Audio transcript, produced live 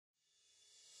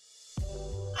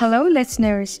Hello,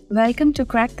 listeners. Welcome to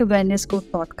Crack the Wellness Code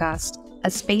podcast, a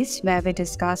space where we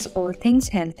discuss all things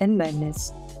health and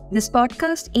wellness. This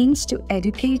podcast aims to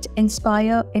educate,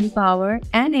 inspire, empower,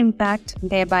 and impact,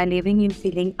 thereby leaving you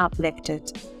feeling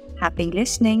uplifted. Happy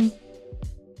listening.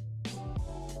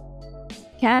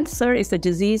 Cancer is a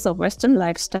disease of Western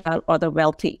lifestyle or the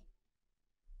wealthy.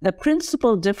 The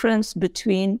principal difference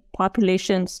between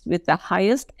populations with the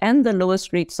highest and the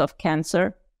lowest rates of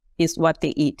cancer is what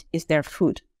they eat, is their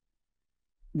food.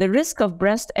 The risk of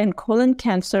breast and colon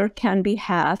cancer can be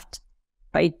halved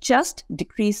by just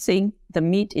decreasing the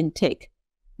meat intake.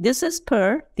 This is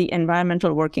per the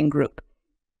Environmental Working Group.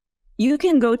 You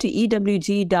can go to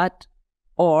ewg.org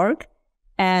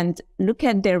and look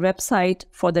at their website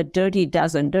for the Dirty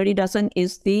Dozen. Dirty Dozen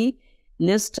is the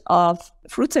list of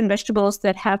fruits and vegetables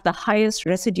that have the highest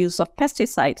residues of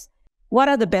pesticides. What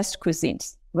are the best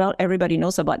cuisines? Well, everybody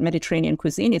knows about Mediterranean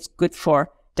cuisine. It's good for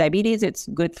diabetes. It's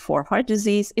good for heart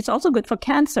disease. It's also good for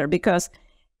cancer because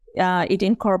it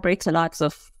incorporates lots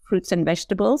of fruits and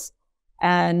vegetables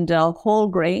and whole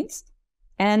grains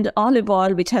and olive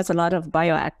oil, which has a lot of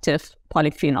bioactive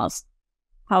polyphenols.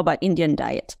 How about Indian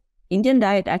diet? Indian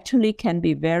diet actually can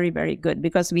be very, very good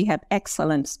because we have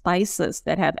excellent spices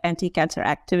that have anti-cancer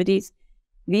activities.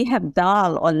 We have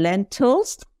dal or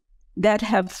lentils that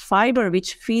have fiber,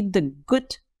 which feed the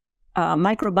good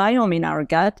microbiome in our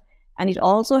gut. And it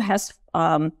also has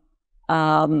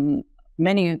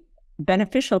many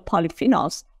beneficial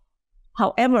polyphenols.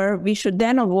 However, we should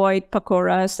then avoid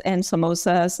pakoras and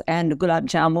samosas and gulab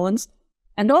jamuns,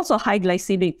 and also high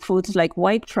glycemic foods like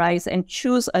white rice, and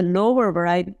choose a lower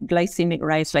glycemic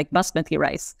rice like basmati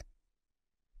rice.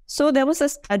 So there was a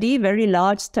study, very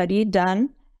large study done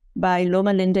by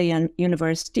Loma Linda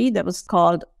University that was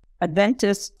called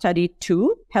Adventist Study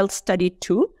 2, Health Study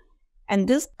 2. And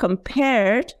this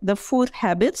compared the food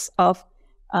habits of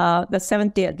the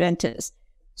Seventh-day Adventists.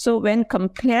 So when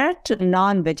compared to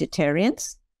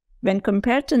non-vegetarians, the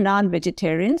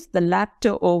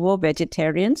lacto-ovo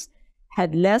vegetarians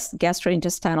had less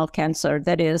gastrointestinal cancer,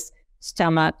 that is,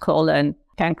 stomach, colon,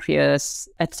 pancreas,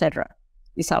 etc.,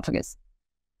 esophagus.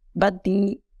 But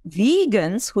the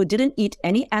vegans who didn't eat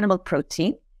any animal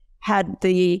protein had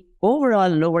the overall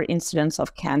lower incidence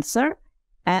of cancer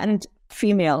and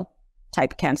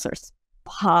female-type cancers.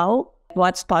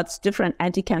 What spots different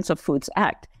anti-cancer foods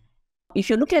act? If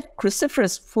you look at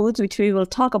cruciferous foods, which we will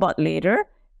talk about later,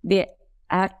 they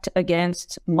act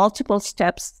against multiple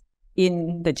steps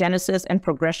in the genesis and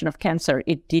progression of cancer.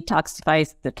 It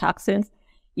detoxifies the toxins.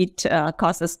 It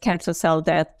causes cancer cell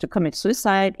death to commit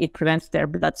suicide. It prevents their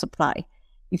blood supply.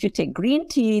 If you take green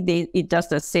tea, it does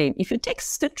the same. If you take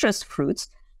citrus fruits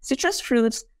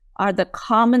are the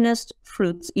commonest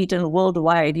fruits eaten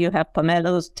worldwide. You have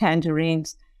pomelos,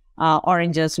 tangerines,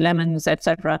 oranges, lemons,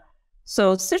 etc.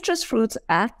 So citrus fruits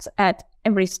act at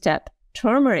every step.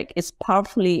 Turmeric is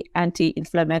powerfully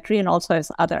anti-inflammatory and also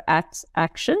has other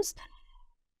actions.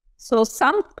 So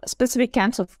some specific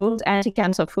cancer foods,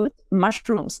 anti-cancer foods,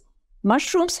 mushrooms.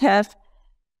 Mushrooms have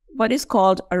what is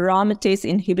called aromatase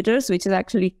inhibitors, which is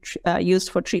actually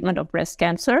used for treatment of breast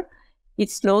cancer. It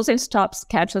slows and stops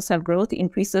cancer cell growth,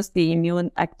 increases the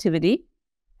immune activity,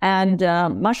 and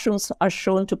mushrooms are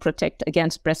shown to protect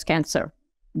against breast cancer.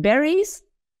 Berries,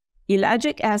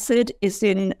 ellagic acid is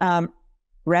in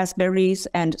raspberries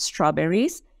and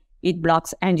strawberries. It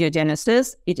blocks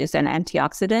angiogenesis, it is an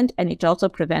antioxidant, and it also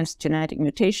prevents genetic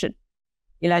mutation.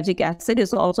 Ellagic acid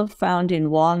is also found in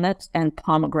walnuts and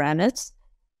pomegranates.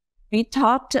 We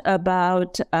talked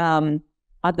about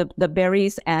the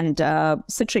berries and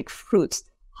citric fruits.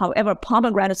 However,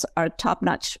 pomegranates are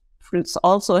top-notch fruits,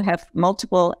 also have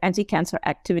multiple anti-cancer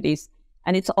activities,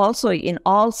 and it's also in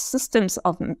all systems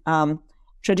of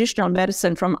traditional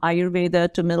medicine, from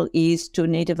Ayurveda to Middle East to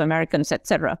Native Americans,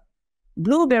 etc.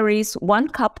 Blueberries, 1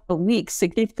 cup a week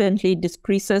significantly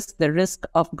decreases the risk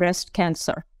of breast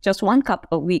cancer. Just 1 cup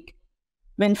a week.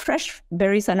 When fresh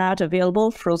berries are not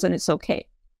available, frozen is okay.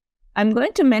 I'm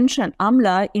going to mention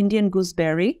amla, Indian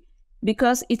gooseberry,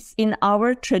 because it's in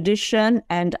our tradition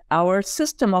and our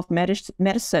system of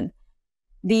medicine.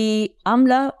 The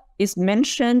amla is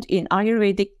mentioned in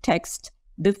Ayurvedic text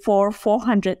before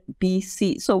 400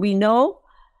 BC. So we know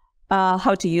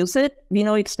how to use it. We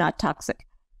know it's not toxic.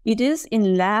 It is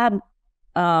in lab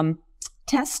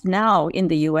tests now in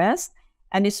the US,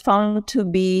 and is found to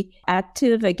be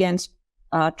active against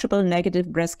triple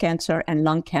negative breast cancer and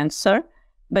lung cancer,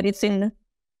 but it's in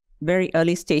very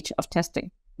early stage of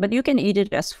testing. But you can eat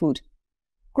it as food.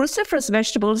 Cruciferous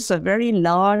vegetables is a very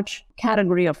large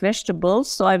category of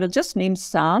vegetables, so I will just name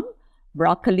some: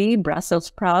 broccoli, Brussels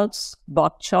sprouts,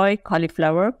 bok choy,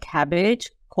 cauliflower, cabbage,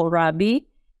 kohlrabi,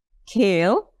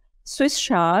 kale, Swiss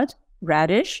chard,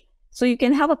 radish. So you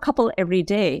can have a couple every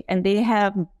day. And they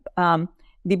have the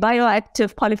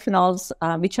bioactive polyphenols,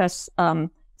 which are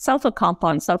sulfur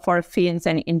compounds, sulforaphanes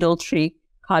and indole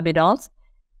carbidols.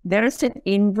 There is an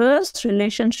inverse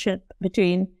relationship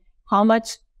between how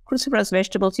much cruciferous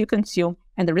vegetables you consume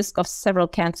and the risk of several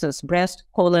cancers: breast,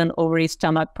 colon, ovary,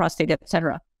 stomach, prostate,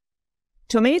 etc.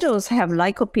 Tomatoes have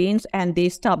lycopenes, and they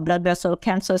stop blood vessel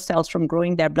cancer cells from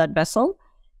growing their blood vessel.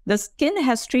 The skin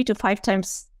has 3 to 5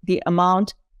 times the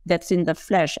amount that's in the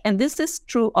flesh. And this is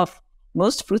true of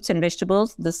most fruits and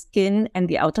vegetables. The skin and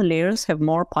the outer layers have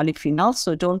more polyphenols,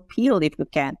 so don't peel if you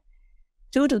can.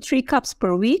 2 to 3 cups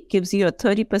per week gives you a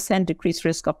 30% decreased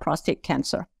risk of prostate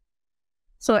cancer.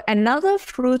 So another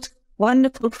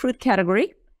wonderful fruit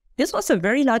category. This was a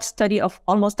very large study of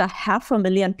almost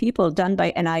 500,000 people done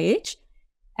by NIH,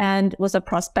 and was a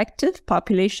prospective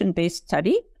population-based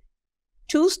study.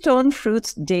 2 stone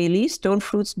fruits daily, stone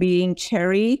fruits being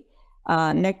cherry,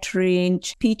 nectarine,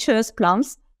 peaches,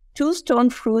 plums. 2 stone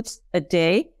fruits a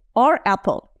day, or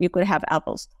apple, you could have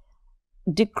apples,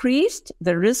 decreased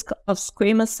the risk of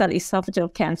squamous cell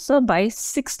esophageal cancer by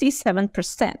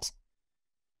 67%.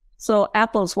 So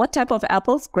apples, what type of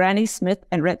apples? Granny Smith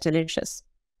and Red Delicious.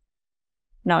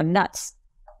 Now nuts.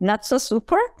 Nuts are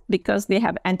super because they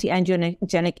have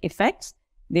anti-angiogenic effects.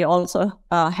 They also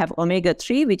have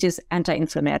omega-3, which is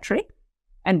anti-inflammatory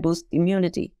and boost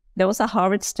immunity. There was a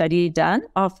Harvard study done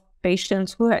of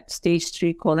patients who had stage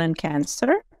 3 colon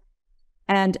cancer.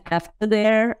 And after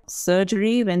their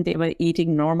surgery, when they were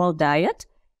eating normal diet,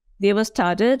 they were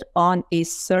started on a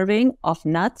serving of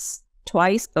nuts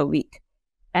twice a week.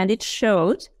 And it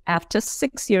showed after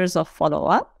 6 years of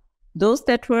follow-up, those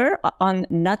that were on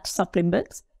nut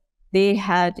supplements, they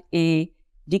had a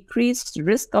decreased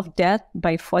risk of death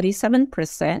by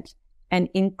 47% and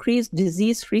increased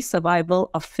disease-free survival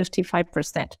of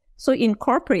 55%. So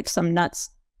incorporate some nuts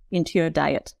into your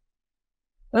diet.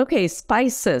 Okay,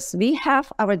 spices.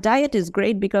 Our diet is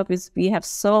great because we have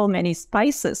so many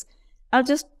spices. I'll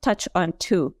just touch on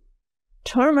 2.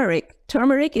 Turmeric.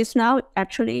 Turmeric is now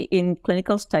actually in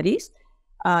clinical studies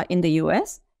in the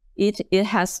US. It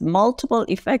has multiple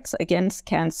effects against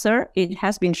cancer. It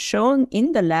has been shown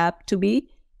in the lab to be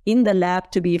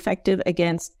effective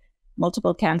against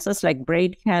multiple cancers like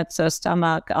brain cancer,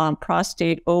 stomach,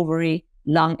 prostate, ovary,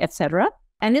 lung, etc.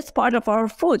 And it's part of our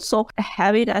food, so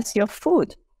have it as your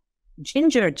food.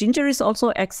 Ginger. Ginger is also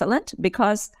excellent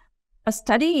because a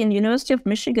study in University of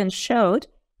Michigan showed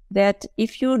that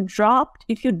if you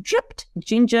dripped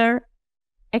ginger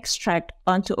extract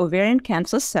onto ovarian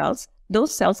cancer cells,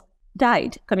 those cells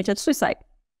died, committed suicide.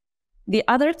 The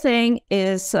other thing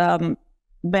is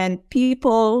when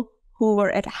people who were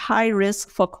at high risk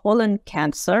for colon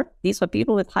cancer, these were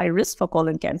people with high risk for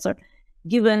colon cancer,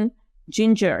 given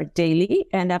ginger daily,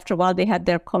 and after a while they had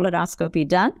their colonoscopy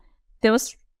done, there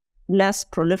was less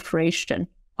proliferation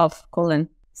of colon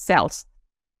cells.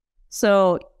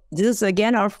 So this is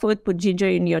again our food. Put ginger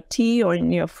in your tea or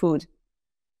in your food.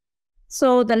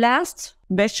 So the last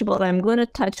vegetable I'm going to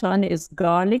touch on is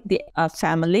garlic, the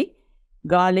family,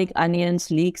 garlic, onions,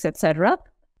 leeks, etc.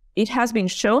 It has been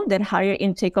shown that higher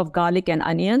intake of garlic and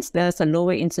onions, there's a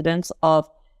lower incidence of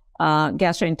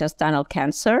gastrointestinal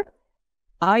cancer.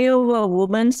 Iowa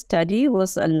Woman study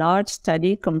was a large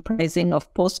study comprising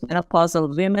of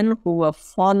postmenopausal women who were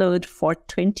followed for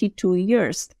 22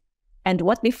 years. And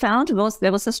what they found was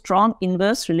there was a strong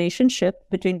inverse relationship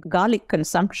between garlic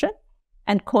consumption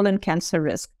and colon cancer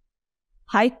risk.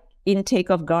 High intake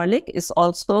of garlic is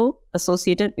also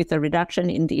associated with a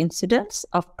reduction in the incidence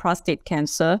of prostate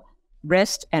cancer,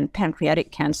 breast and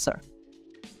pancreatic cancer.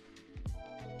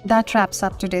 That wraps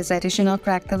up today's edition of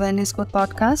Crack the Wellness Code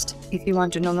podcast. If you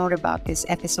want to know more about this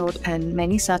episode and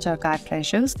many such archive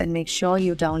treasures, then make sure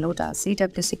you download our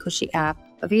CWC Khushi app,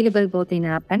 available both in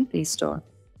app and Play Store.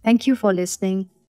 Thank you for listening.